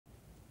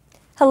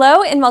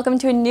Hello and welcome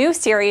to a new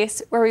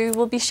series where we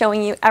will be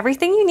showing you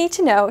everything you need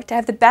to know to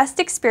have the best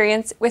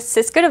experience with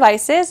Cisco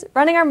Devices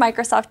running our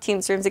Microsoft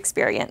Teams Rooms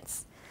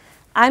experience.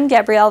 I'm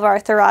Gabrielle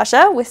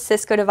with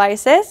Cisco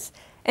Devices,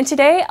 and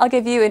today I'll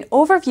give you an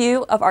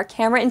overview of our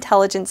camera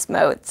intelligence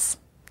modes.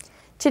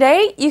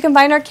 Today you can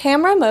find our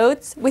camera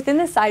modes within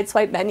the side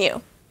swipe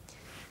menu.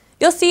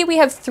 You'll see we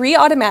have 3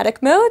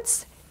 automatic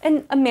modes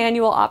and a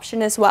manual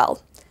option as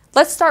well.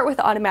 Let's start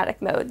with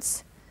automatic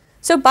modes.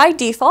 So by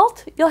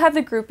default, you'll have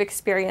the group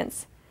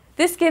experience.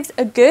 This gives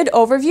a good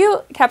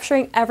overview,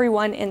 capturing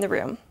everyone in the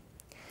room.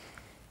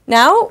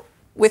 Now,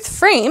 with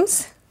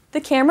frames,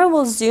 the camera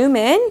will zoom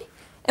in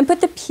and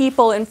put the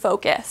people in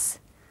focus.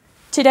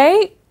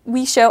 Today,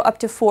 we show up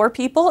to 4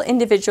 people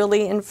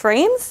individually in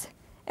frames,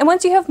 and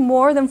once you have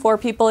more than 4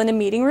 people in a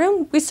meeting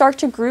room, we start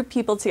to group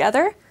people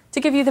together to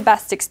give you the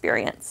best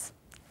experience.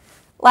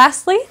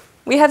 Lastly,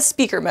 we have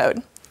speaker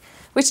mode,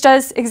 which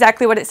does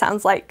exactly what it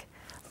sounds like.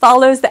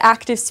 Follows the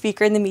active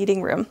speaker in the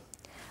meeting room.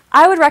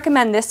 I would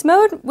recommend this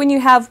mode when you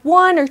have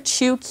 1 or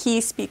 2 key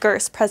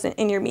speakers present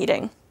in your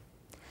meeting.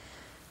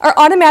 Our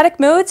automatic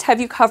modes have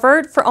you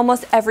covered for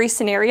almost every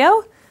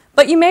scenario,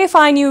 but you may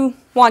find you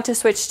want to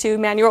switch to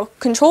manual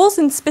controls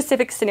in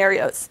specific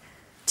scenarios.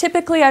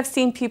 Typically, I've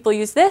seen people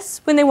use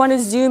this when they want to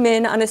zoom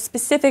in on a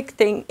specific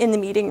thing in the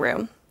meeting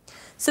room.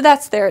 So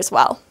that's there as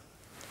well.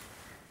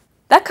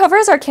 That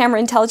covers our camera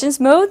intelligence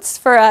modes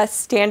for a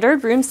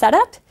standard room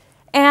setup.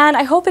 And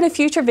I hope in a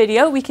future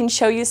video we can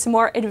show you some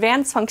more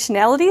advanced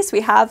functionalities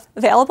we have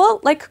available,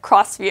 like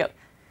cross view.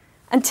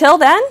 Until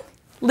then,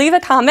 leave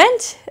a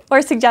comment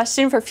or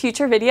suggestion for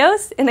future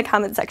videos in the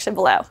comment section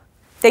below.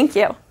 Thank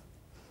you.